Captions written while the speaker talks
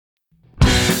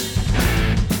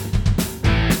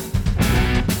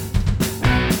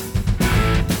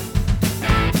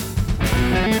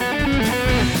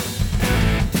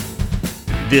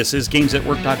This is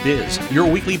GamesAtWork.biz, your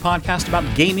weekly podcast about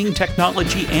gaming,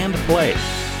 technology, and play.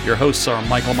 Your hosts are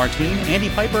Michael Martin, Andy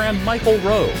Piper, and Michael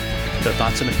Rowe. The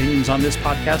thoughts and opinions on this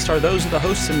podcast are those of the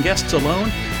hosts and guests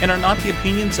alone and are not the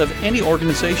opinions of any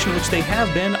organization which they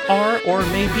have been, are, or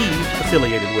may be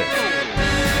affiliated with.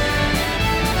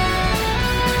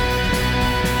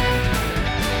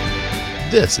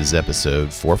 This is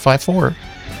episode 454.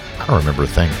 I don't remember a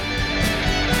thing.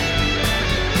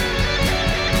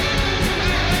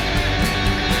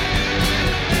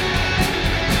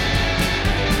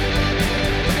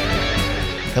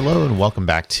 Hello and welcome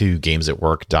back to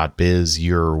GamesAtWork.biz,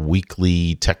 your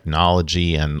weekly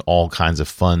technology and all kinds of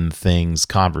fun things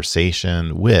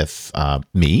conversation with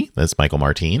me, that's Michael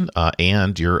Martin,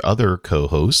 and your other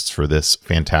co-hosts for this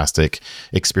fantastic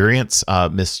experience,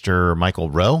 Mr. Michael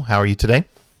Rowe. How are you today?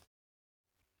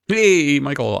 Hey,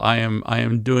 Michael, I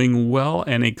am doing well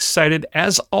and excited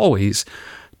as always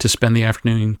to spend the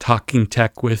afternoon talking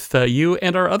tech with you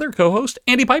and our other co-host,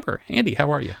 Andy Piper. Andy, how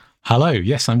are you? Hello.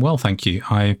 Yes, I'm well, thank you.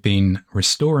 I've been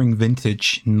restoring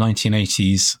vintage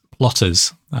 1980s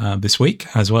plotters this week,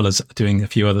 as well as doing a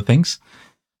few other things.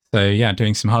 So yeah,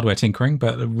 doing some hardware tinkering,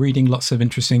 but reading lots of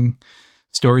interesting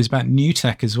stories about new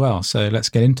tech as well. So let's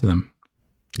get into them.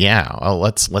 Yeah, well,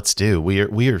 let's do.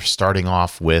 We are starting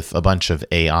off with a bunch of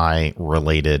AI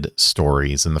related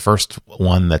stories, and the first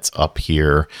one that's up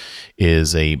here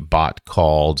is a bot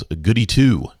called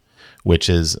Goody2, which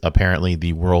is apparently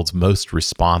the world's most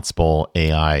responsible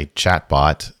AI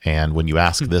chatbot. And when you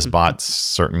ask this bot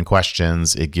certain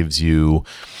questions, it gives you,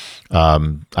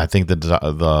 I think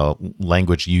the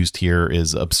language used here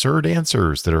is absurd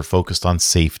answers that are focused on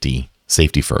safety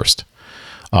first.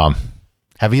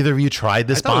 Have either of you tried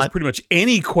this bot? It was pretty much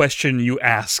any question you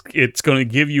ask, it's going to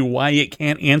give you why it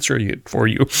can't answer it for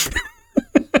you.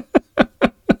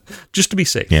 Just to be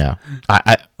safe. Yeah.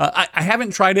 I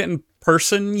haven't tried it in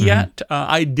person yet.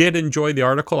 I did enjoy the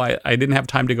article. I didn't have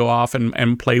time to go off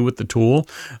and play with the tool,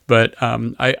 but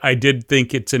I did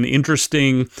think it's an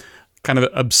interesting kind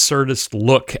of absurdist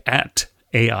look at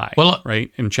AI,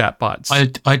 right, in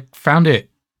chatbots. I found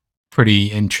it pretty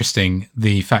interesting,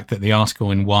 the fact that the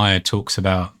article in Wired talks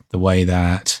about the way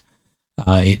that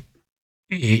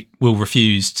it will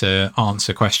refuse to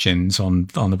answer questions on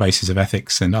the basis of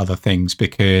ethics and other things,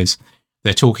 because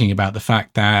they're talking about the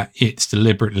fact that it's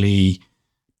deliberately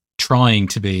trying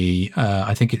to be,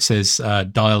 I think it says,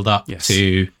 dialed up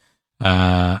to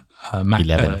dial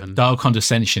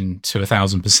condescension to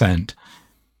 1,000%.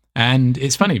 And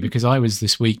it's funny because I was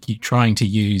this week trying to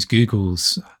use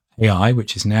Google's AI,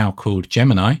 which is now called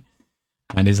Gemini,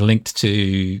 and is linked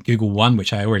to Google One,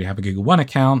 which I already have a Google One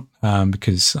account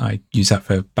because I use that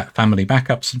for family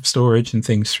backups and storage and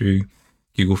things through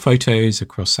Google Photos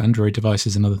across Android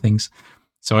devices and other things.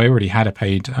 So I already had a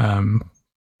paid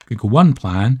Google One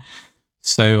plan.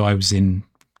 So I was in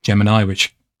Gemini,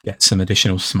 which gets some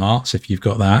additional smarts if you've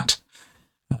got that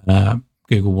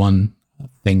Google One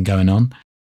thing going on.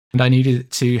 And I needed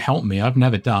it to help me. I've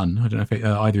never done, I don't know if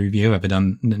either of you have ever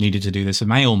needed to do this, a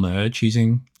mail merge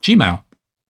using Gmail.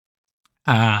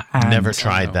 Never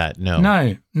tried that.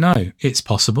 No, it's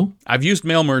possible. I've used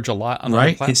mail merge a lot on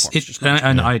other platforms.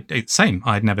 It's same.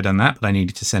 I'd never done that, but I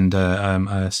needed to send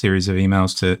a series of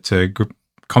emails to group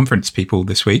conference people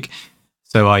this week.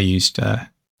 So I used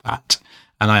that,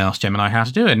 and I asked Gemini how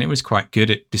to do it, and it was quite good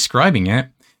at describing it.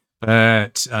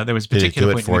 But there was a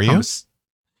particular point in the conversation.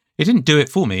 It didn't do it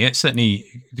for me. It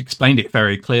certainly explained it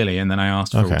very clearly, and then I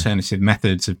asked for alternative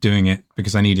methods of doing it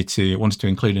because I wanted to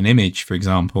include an image, for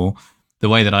example. The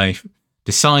way that I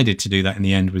decided to do that in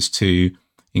the end was to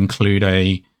include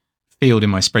a field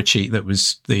in my spreadsheet that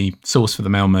was the source for the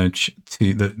mail merge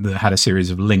that had a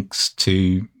series of links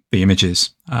to the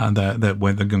images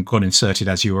that got inserted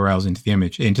as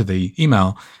URLs into the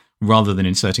email, rather than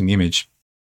inserting the image.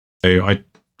 So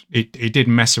it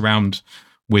didn't mess around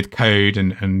with code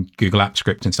and Google Apps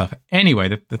Script and stuff. Anyway,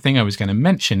 the thing I was going to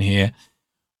mention here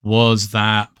was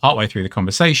that partway through the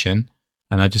conversation,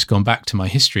 and I'd just gone back to my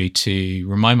history to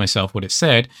remind myself what it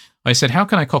said, I said, how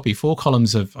can I copy 4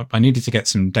 columns I needed to get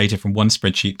some data from one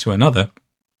spreadsheet to another,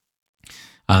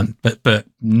 but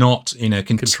not in a...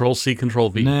 Control-C,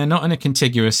 Control-V. No, not in a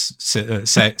contiguous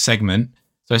segment.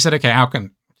 So I said, okay, help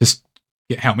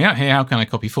me out here. How can I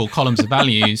copy 4 columns of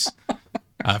values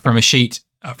from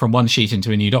one sheet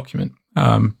into a new document,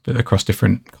 but across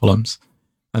different columns?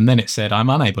 And then it said, I'm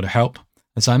unable to help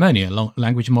as I'm only a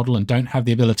language model and don't have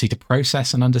the ability to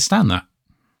process and understand that.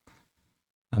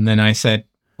 And then I said,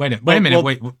 wait a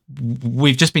minute,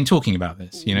 we've just been talking about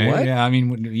this, you know? What? Yeah, I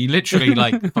mean, you literally,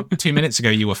 2 minutes ago,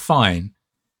 you were fine.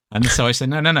 And so I said,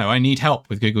 no, I need help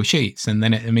with Google Sheets. And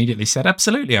then it immediately said,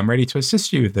 absolutely, I'm ready to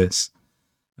assist you with this,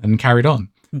 and carried on.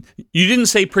 You didn't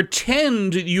say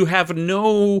pretend you have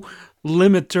no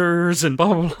limiters and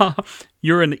blah, blah, blah.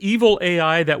 You're an evil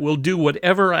AI that will do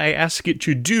whatever I ask it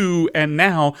to do. And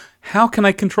now, how can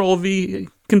I control V,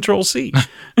 Control C?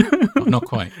 Not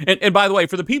quite. And by the way,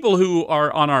 for the people who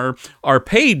are on our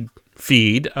paid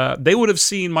feed, they would have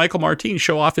seen Michael Martin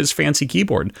show off his fancy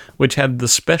keyboard, which had the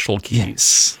special keys.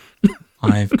 Yes.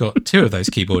 I've got 2 of those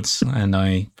keyboards, and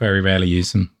I very rarely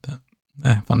use them. But,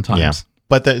 fun times. Yeah,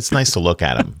 but it's nice to look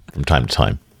at them from time to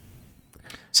time.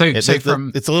 So it's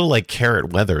a little like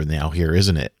Carrot weather now here,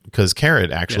 isn't it? Because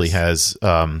Carrot actually has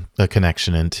a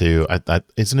connection into,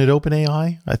 isn't it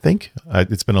OpenAI? I think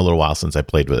it's been a little while since I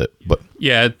played with it, but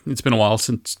yeah, it's been a while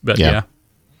since. But yeah.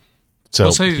 So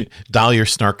dial your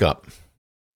snark up.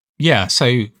 Yeah.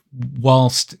 So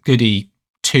whilst Goody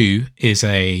 2 is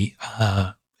a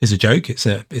joke, it's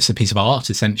a piece of art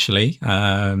essentially,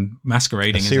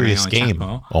 masquerading a serious as an game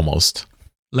chatbot. Almost.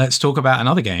 Let's talk about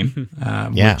another game,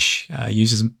 which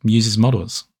uses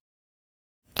models.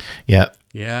 Yeah.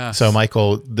 Yeah. So,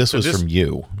 Michael, this was from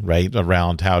you, right?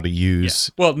 Around how to use.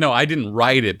 Yeah. Well, no, I didn't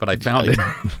write it, but I found it.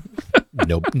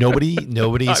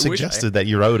 Nobody suggested that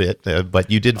you wrote it, but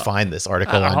you did find this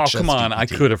article on. Oh, come on! I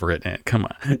could have written it. Come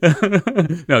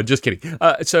on. No, just kidding.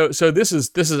 So this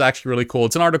is actually really cool.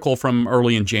 It's an article from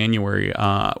early in January,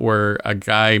 where a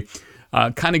guy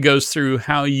kind of goes through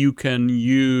how you can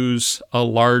use a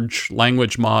large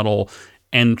language model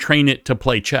and train it to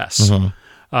play chess,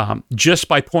 just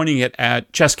by pointing it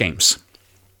at chess games.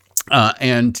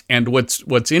 And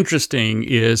what's interesting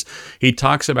is he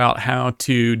talks about how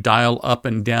to dial up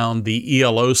and down the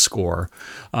ELO score,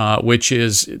 which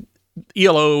is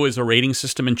ELO is a rating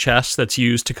system in chess that's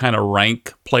used to kind of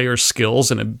rank players' skills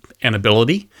and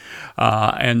ability,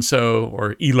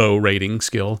 or ELO rating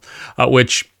skill,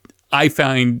 which I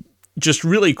find just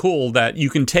really cool that you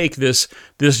can take this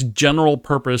general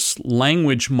purpose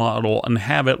language model and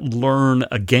have it learn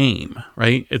a game,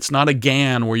 right? It's not a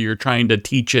GAN where you're trying to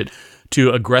teach it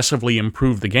to aggressively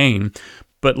improve the game,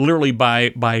 but literally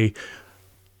by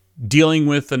dealing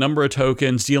with the number of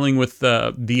tokens, dealing with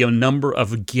the number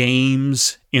of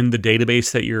games in the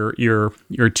database that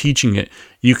you're teaching it,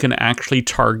 you can actually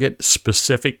target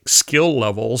specific skill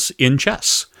levels in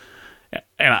chess.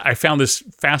 And I found this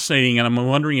fascinating, and I'm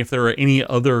wondering if there are any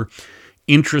other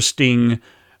interesting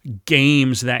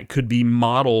games that could be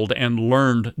modeled and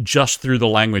learned just through the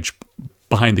language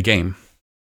behind the game.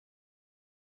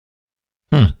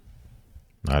 I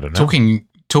don't know.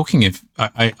 Talking of,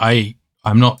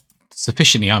 I'm not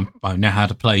sufficiently. I know how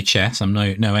to play chess. I'm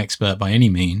no expert by any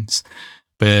means,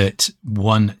 but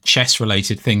one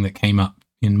chess-related thing that came up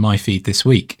in my feed this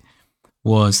week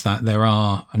was that there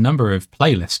are a number of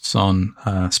playlists on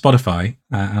Spotify,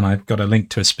 and I've got a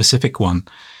link to a specific one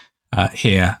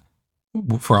here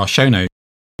for our show notes.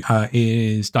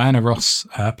 Is Diana Ross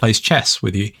plays chess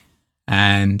with you,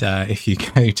 and if you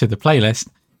go to the playlist,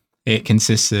 it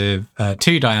consists of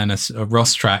 2 Diana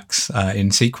Ross tracks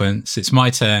in sequence. It's my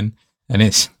turn, and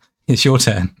it's your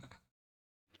turn.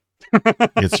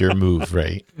 It's your move,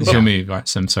 right? It's your move, right?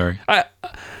 So I'm sorry.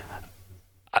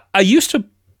 I used to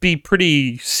be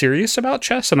pretty serious about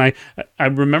chess, and I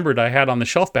remembered I had on the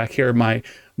shelf back here my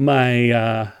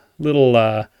little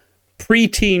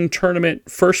preteen tournament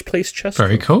first place chess.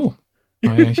 Very cool.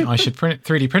 I should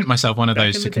 3D print myself one of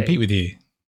those to compete with you.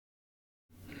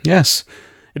 Yes,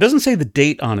 it doesn't say the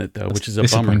date on it though, which is a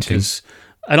bummer because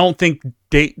I don't think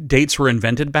dates were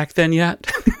invented back then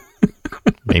yet.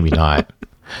 Maybe not.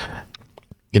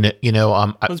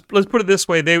 Let's put it this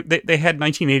way: they had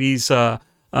 1980s.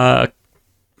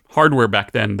 Hardware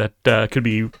back then that could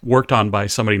be worked on by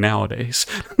somebody nowadays.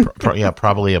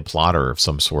 Probably a plotter of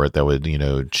some sort that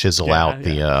would, chisel out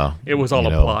the. It was all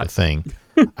a plot thing.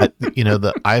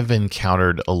 I've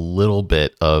encountered a little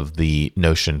bit of the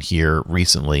notion here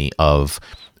recently of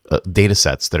data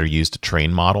sets that are used to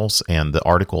train models, and the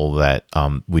article that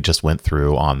we just went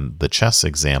through on the chess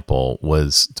example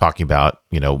was talking about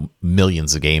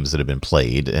millions of games that have been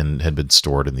played and had been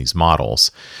stored in these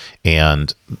models,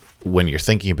 and when you're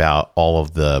thinking about all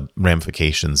of the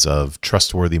ramifications of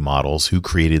trustworthy models, who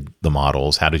created the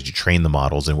models, how did you train the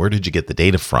models, and where did you get the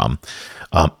data from?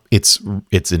 It's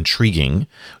intriguing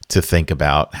to think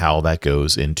about how that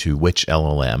goes into which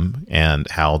LLM and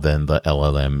how then the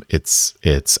LLM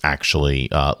it's actually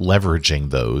leveraging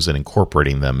those and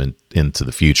incorporating them into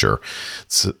the future.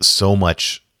 So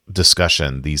much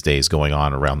discussion these days going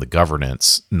on around the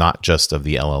governance, not just of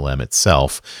the LLM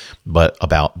itself, but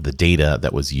about the data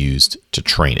that was used to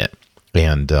train it.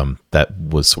 And that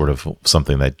was sort of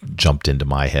something that jumped into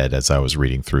my head as I was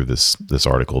reading through this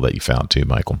article that you found too,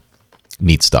 Michael.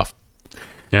 Neat stuff.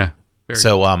 Yeah.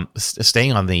 So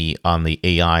staying on the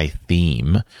AI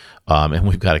theme, and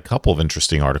we've got a couple of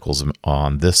interesting articles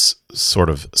on this sort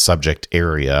of subject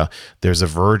area. There's a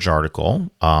Verge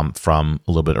article from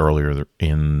a little bit earlier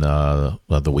in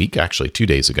the week, actually 2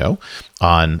 days ago,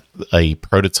 on a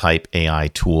prototype AI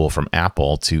tool from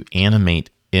Apple to animate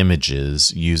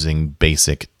images using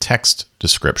basic text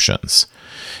descriptions.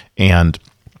 And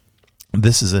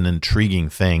this is an intriguing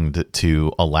thing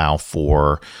to allow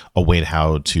for a way to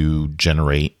how to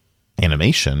generate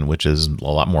animation, which is a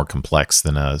lot more complex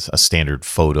than a standard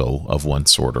photo of one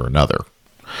sort or another.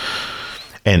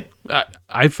 And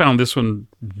I found this one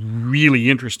really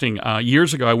interesting.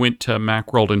 Years ago, I went to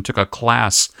Macworld and took a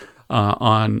class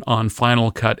on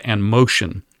Final Cut and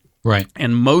Motion. Right.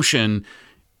 And Motion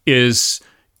is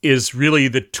really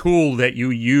the tool that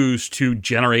you use to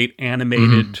generate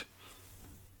animated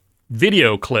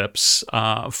video clips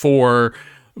for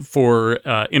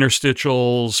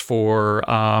interstitials, for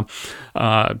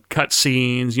cut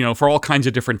scenes, for all kinds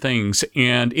of different things.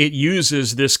 And it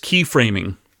uses this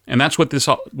keyframing. And that's what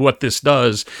this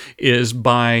does is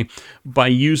by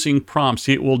using prompts,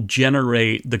 it will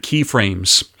generate the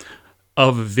keyframes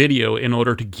of a video in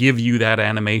order to give you that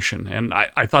animation. And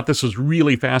I thought this was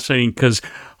really fascinating because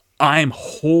I'm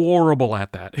horrible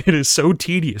at that. It is so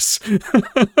tedious.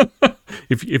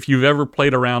 If you've ever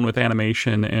played around with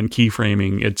animation and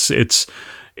keyframing,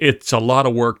 it's a lot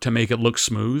of work to make it look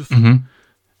smooth. Mm-hmm.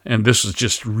 And this is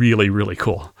just really, really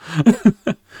cool.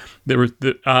 There was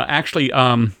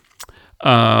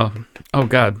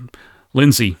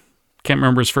Lindsay. Can't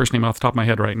remember his first name off the top of my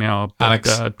head right now. But,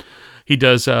 Alex. He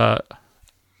does.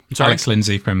 Alex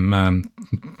Lindsay from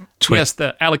Twitch. Yes,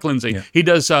 the Alec Lindsay. Yeah. He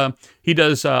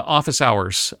does office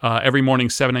hours every morning,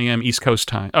 7 a.m.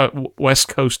 West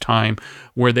Coast time,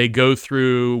 where they go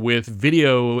through with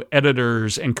video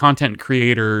editors and content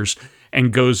creators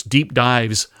and goes deep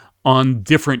dives on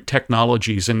different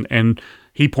technologies. And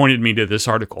he pointed me to this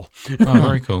article. Oh,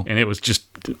 very cool. And it was just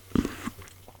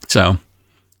so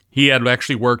he had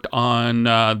actually worked on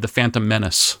the Phantom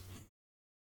Menace.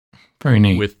 Very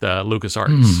neat. With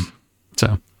LucasArts.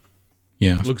 So.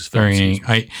 Yeah, very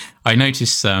neat. I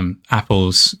noticed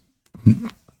Apple's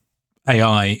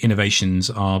AI innovations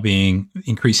are being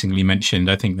increasingly mentioned.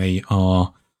 I think they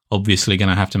are obviously going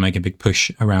to have to make a big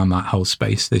push around that whole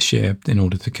space this year in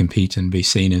order to compete and be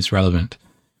seen as relevant.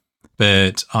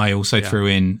 But I also threw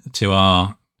in to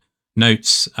our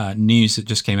notes news that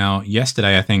just came out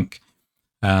yesterday, I think,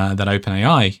 that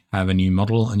OpenAI have a new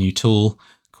model, a new tool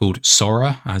called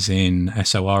Sora, as in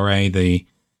Sora, the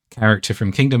character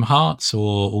from Kingdom Hearts,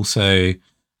 or also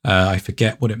I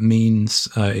forget what it means.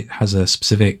 It has a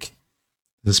specific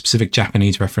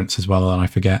Japanese reference as well, and I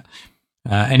forget.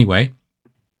 Anyway,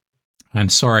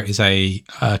 and Sora is a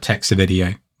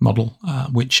text-to-video model,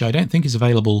 which I don't think is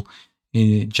available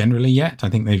generally yet. I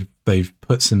think they've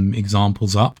put some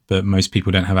examples up, but most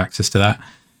people don't have access to that.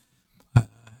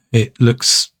 It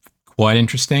looks quite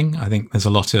interesting. I think there's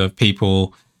a lot of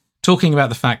people talking about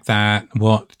the fact that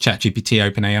what ChatGPT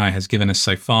OpenAI has given us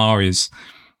so far is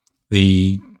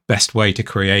the best way to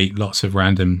create lots of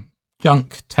random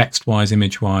junk, text-wise,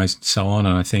 image-wise, and so on.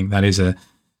 And I think that is a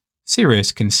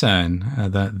serious concern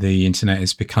that the internet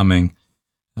is becoming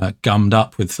gummed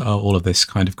up with all of this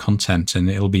kind of content. And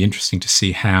it'll be interesting to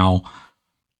see how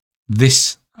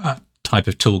this type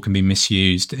of tool can be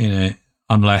misused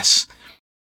unless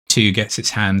Two gets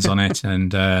its hands on it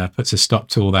and puts a stop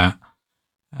to all that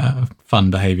fun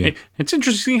behavior. It's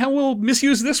interesting how we'll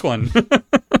misuse this one.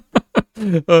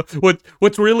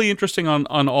 What's really interesting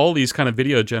on all these kind of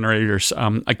video generators,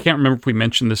 I can't remember if we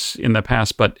mentioned this in the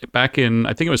past, but back in,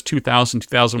 I think it was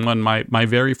 2001, my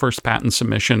very first patent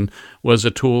submission was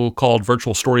a tool called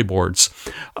Virtual Storyboards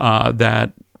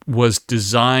that was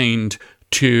designed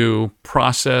to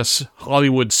process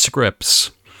Hollywood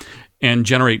scripts and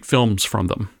generate films from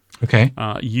them. Okay.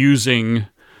 Using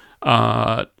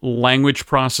language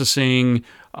processing,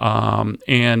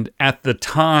 and at the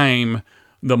time,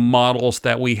 the models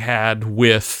that we had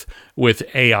with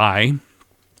AI,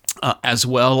 as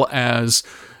well as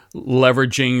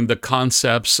leveraging the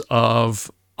concepts of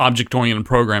object-oriented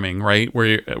programming, right?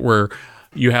 Where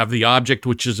you have the object,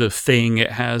 which is a thing.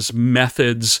 It has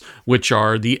methods, which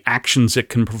are the actions it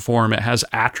can perform. It has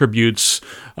attributes,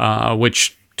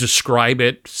 which describe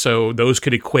it. So those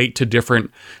could equate to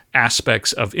different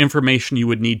aspects of information you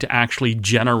would need to actually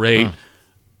generate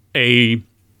a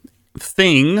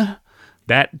thing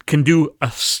that can do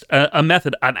a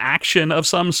method, an action of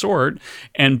some sort,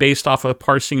 and based off of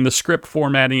parsing the script,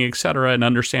 formatting, etc., and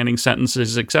understanding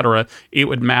sentences, etc., it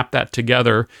would map that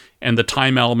together. And the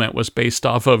time element was based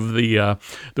off of the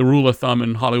rule of thumb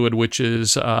in Hollywood, which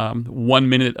is 1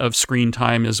 minute of screen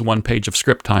time is 1 page of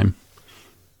script time.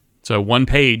 So 1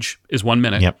 page is 1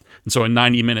 minute. Yep. And so a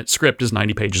 90-minute script is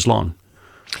 90 pages long.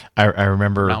 I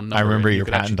remember your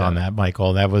patent on that,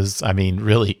 Michael. That was, I mean,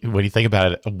 really, when you think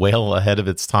about it, well ahead of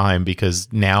its time,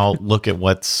 because now look at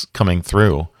what's coming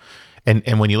through.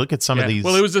 And when you look at some of these...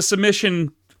 Well, it was a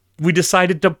submission we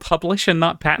decided to publish and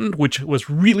not patent, which was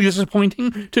really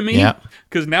disappointing to me. Yeah.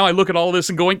 Because now I look at all this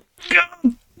and going,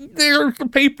 God, there's the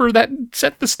paper that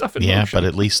set this stuff in motion. Yeah, but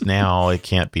at least now it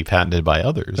can't be patented by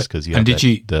others because you have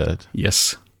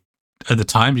Yes. At the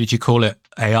time, did you call it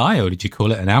AI or did you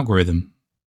call it an algorithm?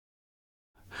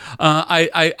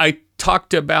 I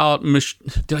talked about,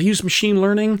 did I use machine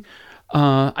learning?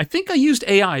 I think I used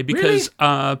AI because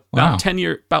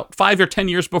Really? about 5 or 10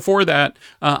 years before that,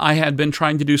 I had been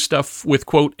trying to do stuff with,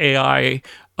 quote, AI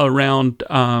around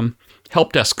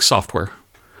help desk software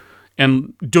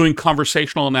and doing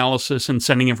conversational analysis and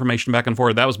sending information back and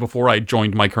forth. That was before I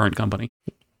joined my current company.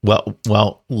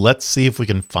 Well, let's see if we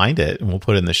can find it, and we'll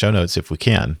put it in the show notes if we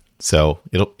can. So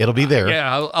it'll be there.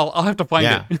 Yeah, I'll have to find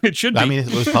it. It should be. I mean,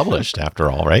 it was published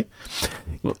after all, right?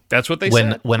 Well, that's what they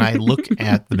said. When I look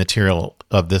at the material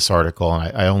of this article,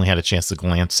 and I only had a chance to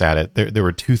glance at it, there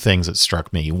were two things that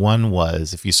struck me. One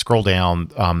was, if you scroll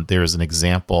down, there's an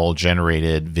example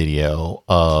generated video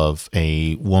of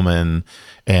a woman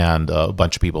and a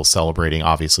bunch of people celebrating,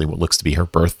 obviously, what looks to be her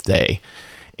birthday.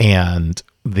 And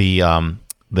there's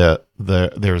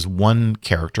one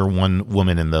character, one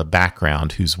woman in the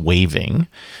background who's waving,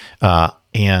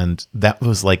 and that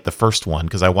was like the first one,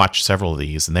 because I watched several of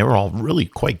these and they were all really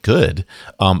quite good,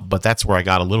 but that's where I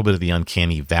got a little bit of the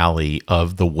uncanny valley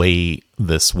of the way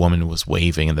this woman was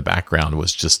waving in the background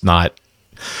was just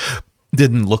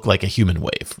didn't look like a human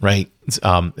wave, right?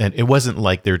 And it wasn't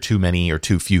like there are too many or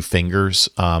too few fingers,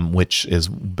 which has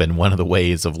been one of the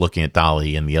ways of looking at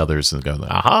DALL-E and the others and going,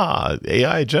 aha,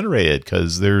 AI generated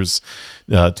because there's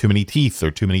too many teeth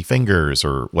or too many fingers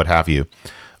or what have you.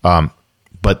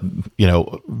 But,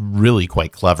 really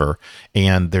quite clever.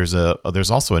 And there's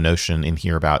also a notion in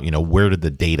here about, where did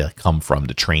the data come from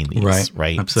to train these,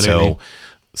 right? Absolutely.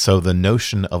 So the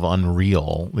notion of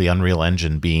the Unreal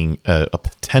Engine being a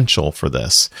potential for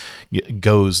this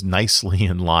goes nicely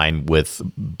in line with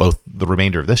both the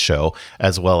remainder of this show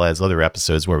as well as other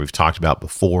episodes where we've talked about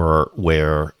before,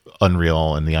 where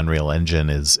Unreal and the Unreal Engine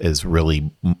is really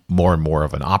more and more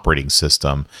of an operating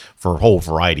system for a whole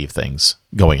variety of things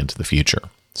going into the future.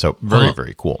 So very,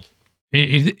 very cool.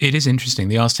 It is interesting.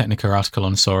 The Ars Technica article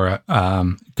on Sora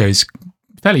goes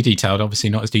fairly detailed, obviously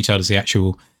not as detailed as the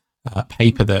actual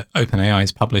paper that OpenAI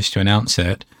has published to announce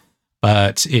it,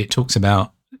 but it talks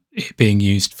about it being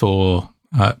used for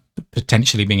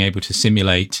potentially being able to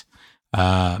simulate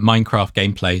Minecraft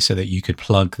gameplay, so that you could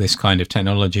plug this kind of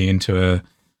technology into a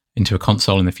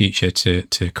console in the future to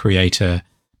create a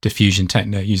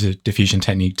use a diffusion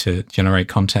technique to generate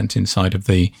content inside of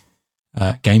the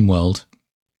game world.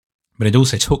 But it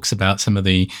also talks about some of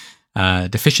the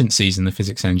deficiencies in the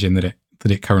physics engine that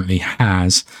it currently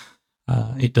has.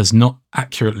 It does not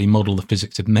accurately model the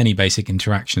physics of many basic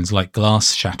interactions like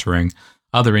glass shattering.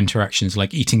 Other interactions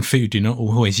like eating food do not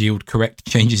always yield correct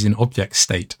changes in object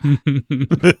state.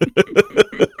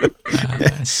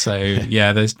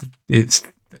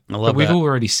 But we've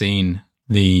already seen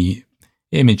the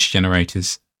image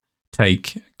generators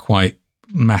take quite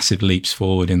massive leaps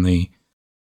forward in the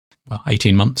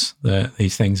 18 months that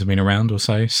these things have been around or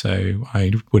so. So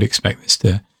I would expect this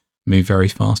to move very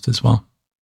fast as well.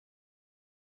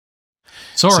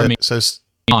 Sora means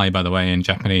sky, by the way, in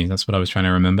Japanese. That's what I was trying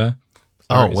to remember.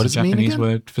 What does it mean again? Japanese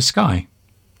word for sky.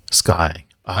 Sky.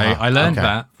 I learned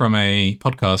that from a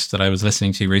podcast that I was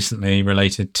listening to recently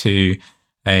related to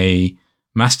a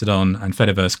Mastodon and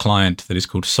Fediverse client that is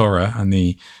called Sora, and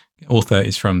the author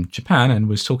is from Japan and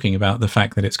was talking about the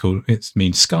fact that it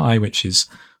means sky, which is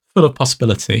full of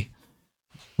possibility,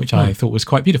 which I thought was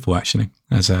quite beautiful, actually,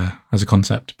 as a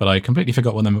concept. But I completely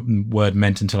forgot what the word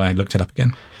meant until I looked it up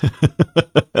again.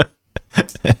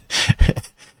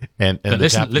 and the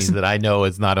Japanese that I know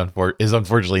is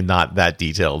unfortunately not that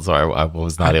detailed, so I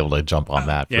was not able to jump on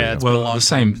that. Yeah, it's well, the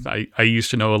same. I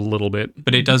used to know a little bit.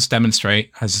 But it does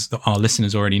demonstrate, as our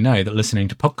listeners already know, that listening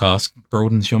to podcasts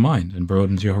broadens your mind and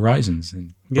broadens your horizons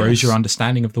and grows your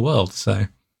understanding of the world. So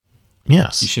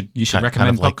yes, you should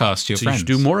recommend podcasts to your friends. You should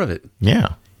do more of it.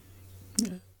 Yeah.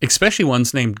 Especially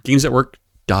ones named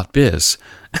gamesatwork.biz.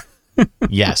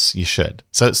 Yes, you should.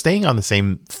 So staying on the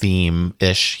same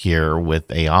theme-ish here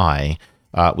with AI,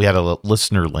 we had a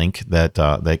listener link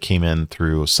that came in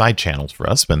through side channels for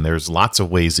us, and there's lots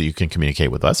of ways that you can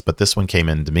communicate with us, but this one came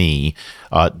in to me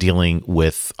dealing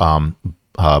with,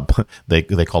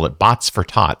 they call it bots for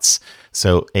tots.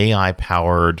 So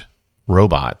AI-powered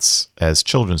robots as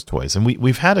children's toys. And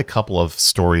we've had a couple of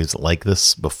stories like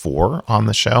this before on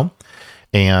the show,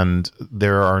 and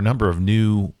there are a number of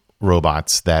new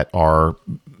robots that are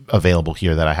available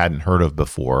here that I hadn't heard of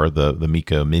before. The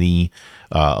Miko Mini,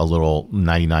 a little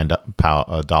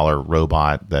 $99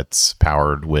 robot that's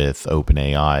powered with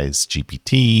OpenAI's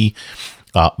GPT,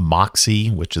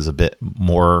 Moxie, which is a bit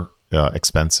more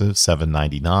expensive,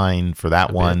 $7.99 for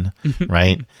that one,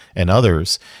 right? And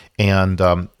others. And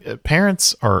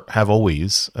parents have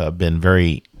always been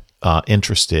very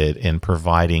interested in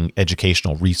providing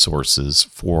educational resources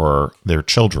for their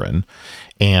children.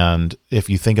 And if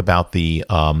you think about the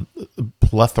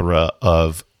plethora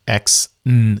of X,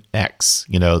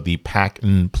 the pack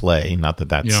and play, not that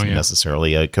that's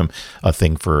necessarily a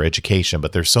thing for education,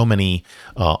 but there's so many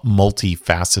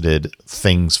multifaceted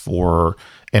things for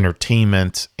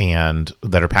entertainment and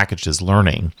that are packaged as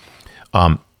learning.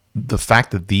 The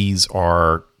fact that these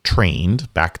are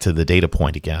trained, back to the data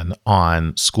point again,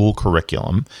 on school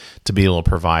curriculum to be able to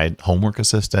provide homework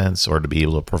assistance or to be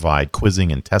able to provide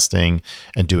quizzing and testing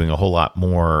and doing a whole lot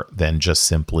more than just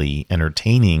simply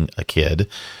entertaining a kid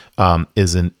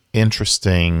is an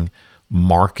interesting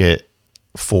market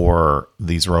for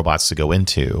these robots to go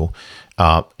into.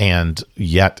 And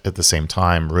yet at the same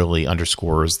time really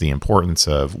underscores the importance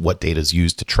of what data is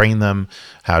used to train them.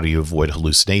 How do you avoid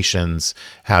hallucinations?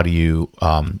 How do you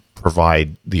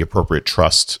provide the appropriate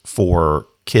trust for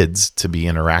kids to be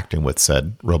interacting with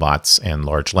said robots and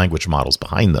large language models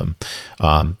behind them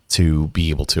to be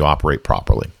able to operate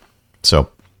properly? So,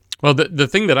 well, the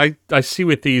thing that I see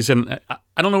with these, and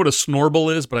I don't know what a snorble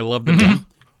is, but I love the name.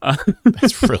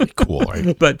 That's really cool,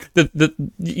 right? But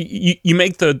you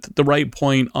make the right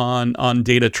point on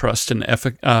data trust and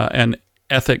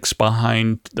ethics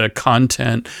behind the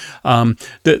content.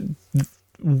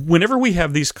 Whenever we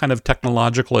have these kind of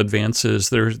technological advances,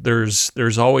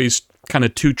 there's always kind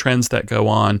of two trends that go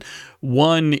on.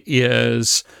 One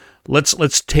is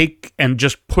let's take and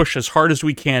just push as hard as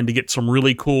we can to get some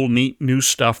really cool, neat new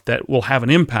stuff that will have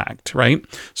an impact, right?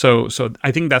 So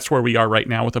I think that's where we are right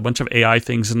now with a bunch of AI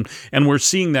things, and we're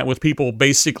seeing that with people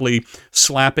basically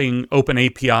slapping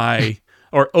OpenAPI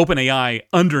or OpenAI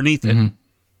underneath it.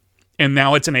 And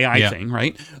now it's an AI thing,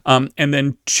 right? And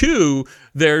then two,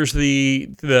 there's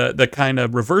the kind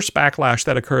of reverse backlash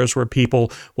that occurs where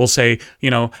people will say,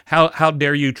 how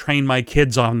dare you train my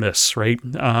kids on this, right?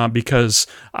 Because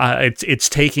it's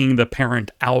taking the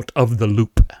parent out of the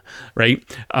loop, right?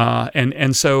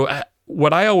 And so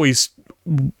what I always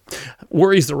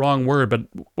worry is the wrong word, but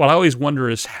what I always wonder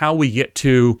is how we get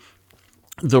to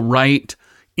the right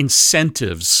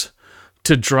incentives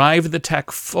to drive the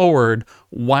tech forward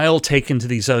while taking to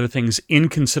these other things in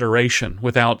consideration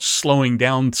without slowing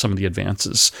down some of the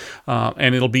advances.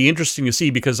 And it'll be interesting to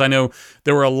see, because I know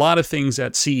there were a lot of things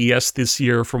at CES this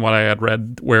year from what I had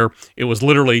read where it was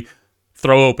literally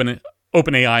throw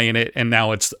OpenAI in it and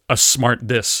now it's a smart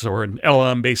this or an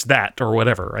LLM-based that or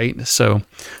whatever, right? So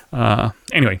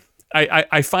anyway,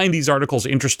 I find these articles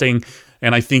interesting,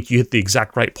 and I think you hit the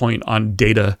exact right point on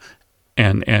data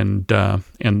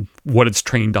and what it's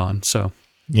trained on. So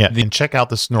yeah, and check out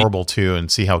the Snorble too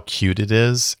and see how cute it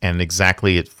is, and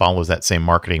exactly it follows that same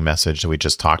marketing message that we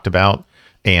just talked about,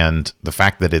 and the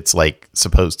fact that it's like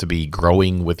supposed to be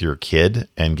growing with your kid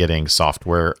and getting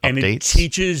software and updates. It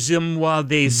teaches them while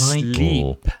they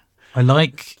sleep. I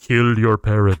like kill your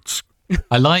parents.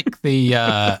 I like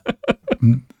the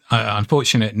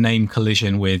unfortunate name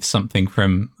collision with something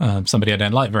from somebody I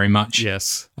don't like very much.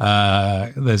 Yes.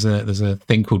 There's a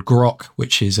thing called Grok,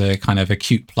 which is a kind of a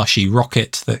cute plushy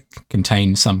rocket that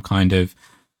contains some kind of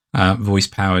voice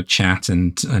powered chat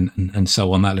and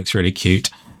so on. That looks really cute.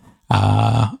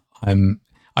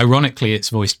 Ironically, it's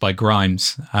voiced by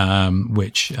Grimes,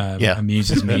 which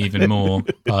amuses me even more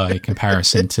by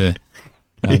comparison to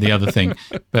the other thing.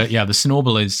 But yeah, the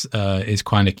Snorble is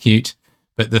kind of cute.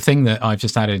 But the thing that I've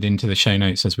just added into the show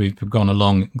notes as we've gone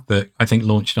along, that I think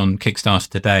launched on Kickstarter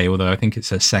today, although I think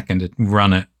it's a second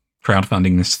run at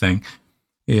crowdfunding this thing,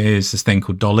 is this thing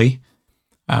called Dolly,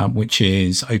 which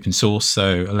is open source.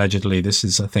 So allegedly this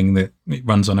is a thing that it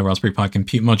runs on a Raspberry Pi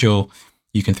compute module.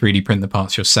 You can 3D print the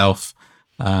parts yourself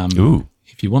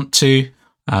if you want to.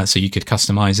 So you could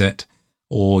customize it,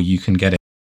 or you can get it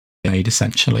made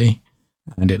essentially.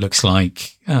 and it looks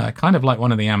like kind of like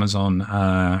one of the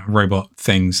Amazon robot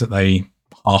things that they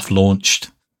half launched,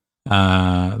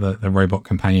 the robot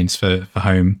companions for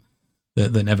home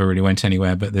that never really went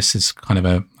anywhere. But this is kind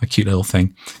of a cute little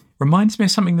thing. Reminds me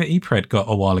of something that ePred got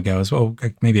a while ago as well,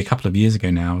 maybe a couple of years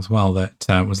ago now as well,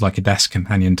 that was like a desk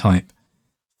companion type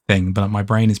thing. But my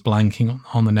brain is blanking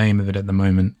on the name of it at the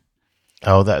moment.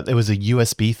 Oh, that it was a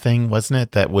USB thing, wasn't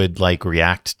it? That would like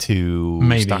react to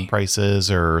Maybe. stock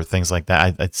prices or things like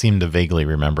that. I seem to vaguely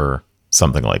remember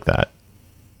something like that.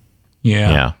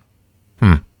 Yeah.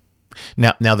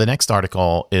 Now the next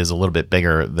article is a little bit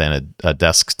bigger than a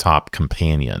desktop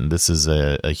companion. This is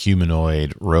a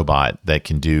humanoid robot that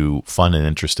can do fun and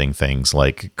interesting things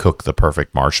like cook the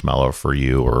perfect marshmallow for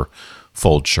you or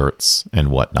fold shirts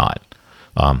and whatnot.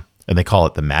 And they call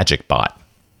it the Magic Bot.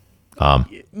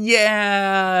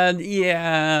 Yeah.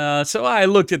 So I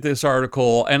looked at this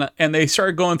article and they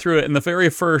started going through it, and the very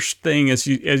first thing as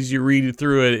you read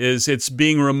through it is it's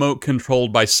being remote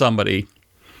controlled by somebody.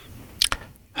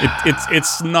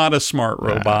 It's not a smart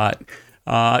robot.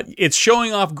 It's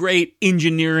showing off great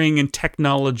engineering and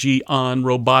technology on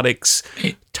robotics,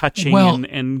 touching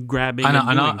and grabbing. And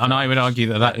I would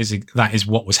argue that is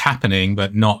what was happening,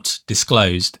 but not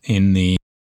disclosed in the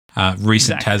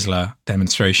recent Tesla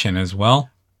demonstration as well.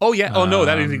 Oh, yeah. Oh, no,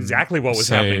 that is exactly what was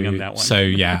happening in that one. So,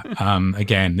 yeah,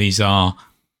 again, these are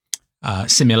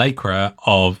simulacra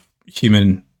of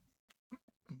human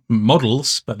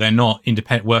models, but they're not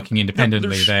working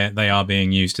independently. They are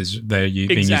being used as being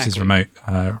used as remote.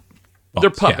 Bots. They're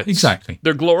puppets. Yeah, exactly.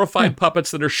 They're glorified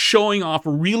puppets that are showing off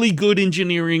really good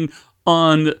engineering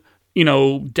on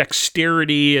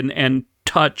dexterity and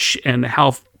touch and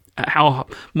how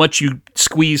much you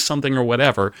squeeze something or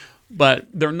whatever. But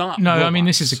they're not. No, robots. I mean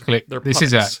this is a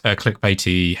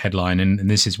clickbaity headline, and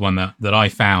this is one that I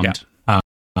found,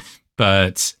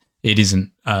 but it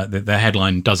isn't. The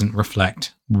headline doesn't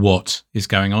reflect what is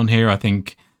going on here. I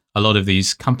think a lot of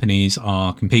these companies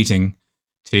are competing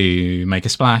to make a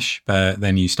splash, but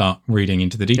then you start reading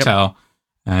into the detail,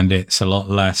 and it's a lot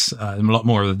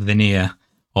more of a veneer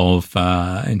of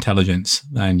intelligence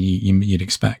than you'd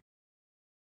expect.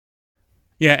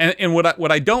 Yeah, and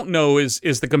what I don't know is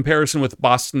the comparison with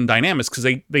Boston Dynamics, because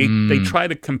they try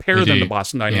to compare them to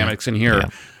Boston Dynamics in here. Yeah.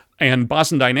 And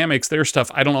Boston Dynamics, their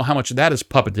stuff, I don't know how much of that is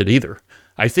puppeted either.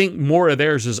 I think more of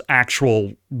theirs is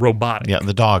actual robotic. Yeah,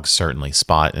 the dogs certainly,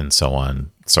 Spot and so on,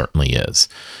 certainly is.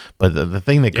 But the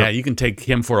thing that... you can take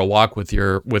him for a walk with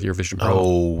your Vision Pro.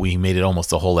 Oh, we made it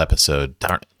almost a whole episode.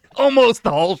 Darn it. Almost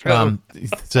the whole show.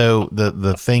 So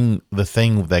the thing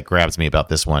that grabs me about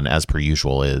this one, as per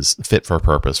usual, is fit for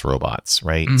purpose robots,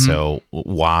 right? Mm-hmm. So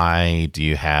why do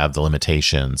you have the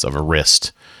limitations of a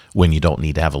wrist when you don't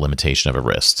need to have a limitation of a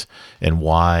wrist? And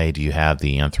why do you have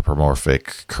the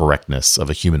anthropomorphic correctness of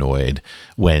a humanoid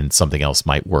when something else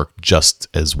might work just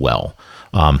as well?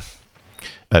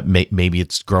 Maybe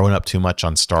it's growing up too much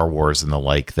on Star Wars and the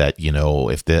like, that,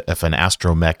 if an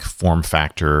astromech form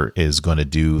factor is going to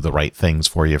do the right things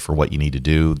for you for what you need to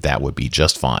do, that would be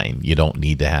just fine. You don't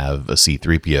need to have a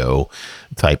C-3PO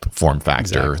type form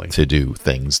factor to do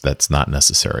things. That's not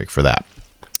necessary for that.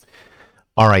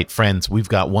 All right, friends, we've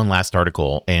got one last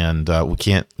article, and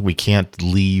we can't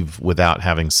leave without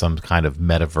having some kind of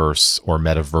metaverse or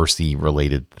metaversey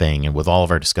related thing. And with all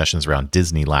of our discussions around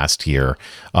Disney last year,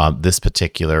 this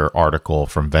particular article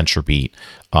from VentureBeat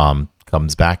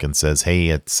comes back and says, "Hey,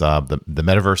 it's the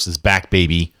metaverse is back,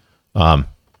 baby."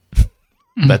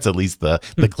 That's at least the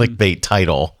clickbait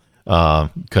title,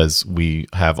 because we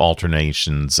have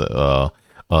alternations of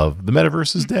the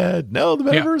metaverse is dead. No, the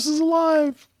metaverse is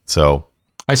alive. So.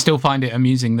 I still find it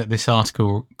amusing that this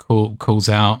article calls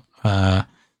out the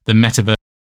metaverse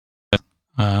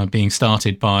being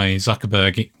started by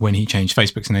Zuckerberg when he changed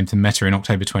Facebook's name to Meta in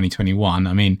October 2021.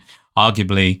 I mean,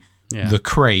 arguably the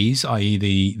craze,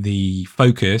 i.e. the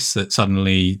focus that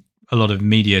suddenly a lot of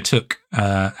media took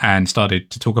and started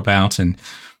to talk about, and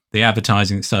the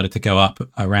advertising that started to go up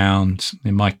around,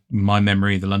 in my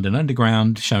memory, the London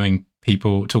Underground, showing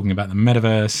people talking about the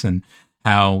metaverse and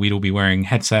how we'd all be wearing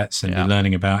headsets and be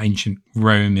learning about ancient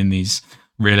Rome in these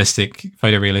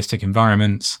photorealistic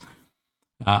environments.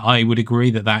 I would agree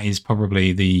that is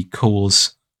probably the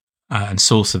cause and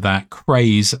source of that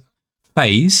craze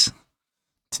phase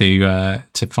to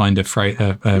find a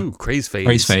craze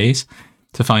phase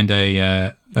to find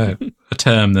a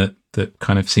term that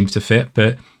kind of seems to fit.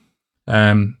 But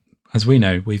as we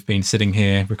know, we've been sitting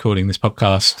here recording this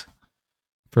podcast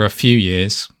for a few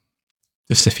years,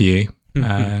 just a few.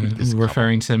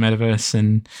 Referring to metaverse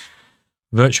and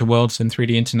virtual worlds and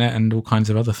 3D internet and all kinds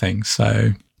of other things.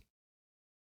 So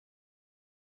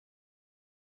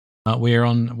We're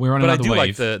on But another I do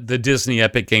wave. like the Disney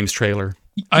Epic Games trailer.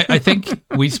 I think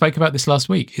we spoke about this last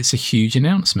week. It's a huge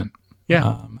announcement.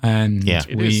 Yeah. And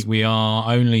we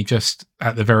are only just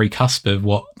at the very cusp of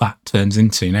what that turns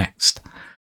into next.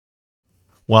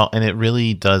 Well, and it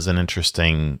really does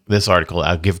this article,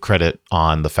 I'll give credit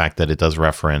on the fact that it does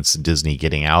reference Disney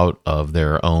getting out of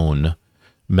their own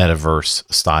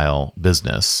metaverse style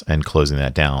business and closing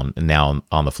that down. And now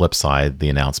on the flip side, the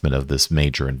announcement of this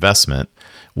major investment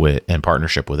in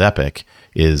partnership with Epic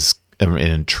is an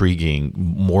intriguing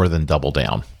more than double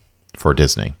down for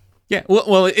Disney. Yeah,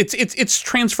 well, it's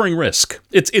transferring risk.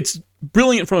 It's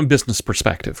brilliant from a business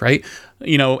perspective, right?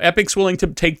 Epic's willing to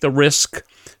take the risk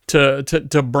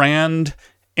to brand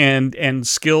and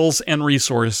skills and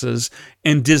resources,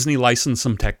 and Disney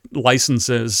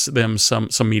licenses them some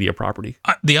media property.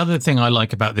 The other thing I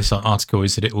like about this article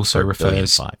is that it also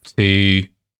refers to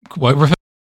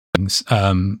things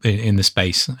in the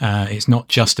space. It's not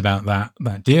just about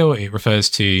that deal. It refers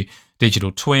to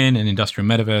digital twin and industrial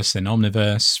metaverse and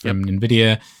omniverse from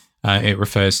NVIDIA. It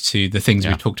refers to the things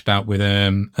we've talked about with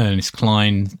Ernest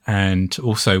Klein, and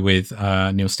also with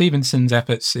Neil Stephenson's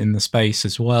efforts in the space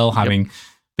as well,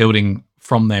 building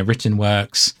from their written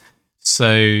works.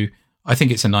 So I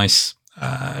think it's a nice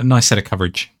set of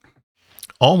coverage.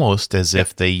 Almost as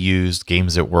if they used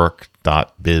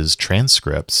gamesatwork.biz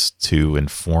transcripts to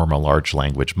inform a large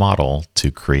language model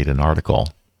to create an article.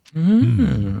 That's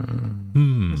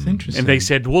interesting. And they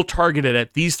said, we'll target it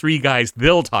at these three guys.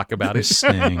 They'll talk about it.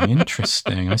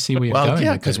 Interesting. I see where you're going. Well,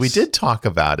 yeah, because we did talk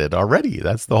about it already.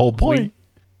 That's the whole point.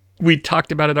 We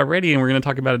talked about it already, and we're going to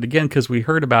talk about it again because we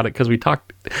heard about it because we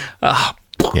talked.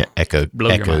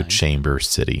 Echo Chamber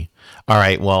City. All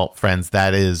right, well, friends,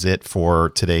 that is it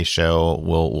for today's show.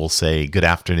 We'll say good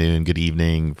afternoon, good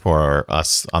evening for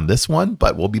us on this one,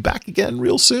 but we'll be back again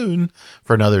real soon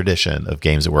for another edition of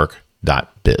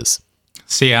gamesatwork.biz.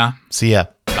 See ya.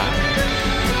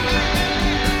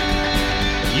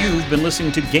 You've been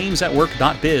listening to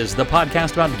gamesatwork.biz, the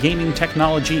podcast about gaming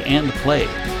technology and play.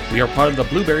 We are part of the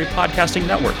Blueberry Podcasting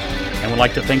Network, and would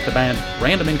like to thank the band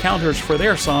Random Encounters for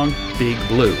their song, Big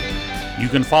Blue. You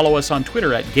can follow us on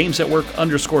Twitter at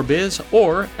gamesatwork_biz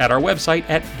or at our website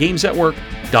at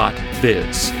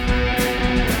gamesatwork.biz.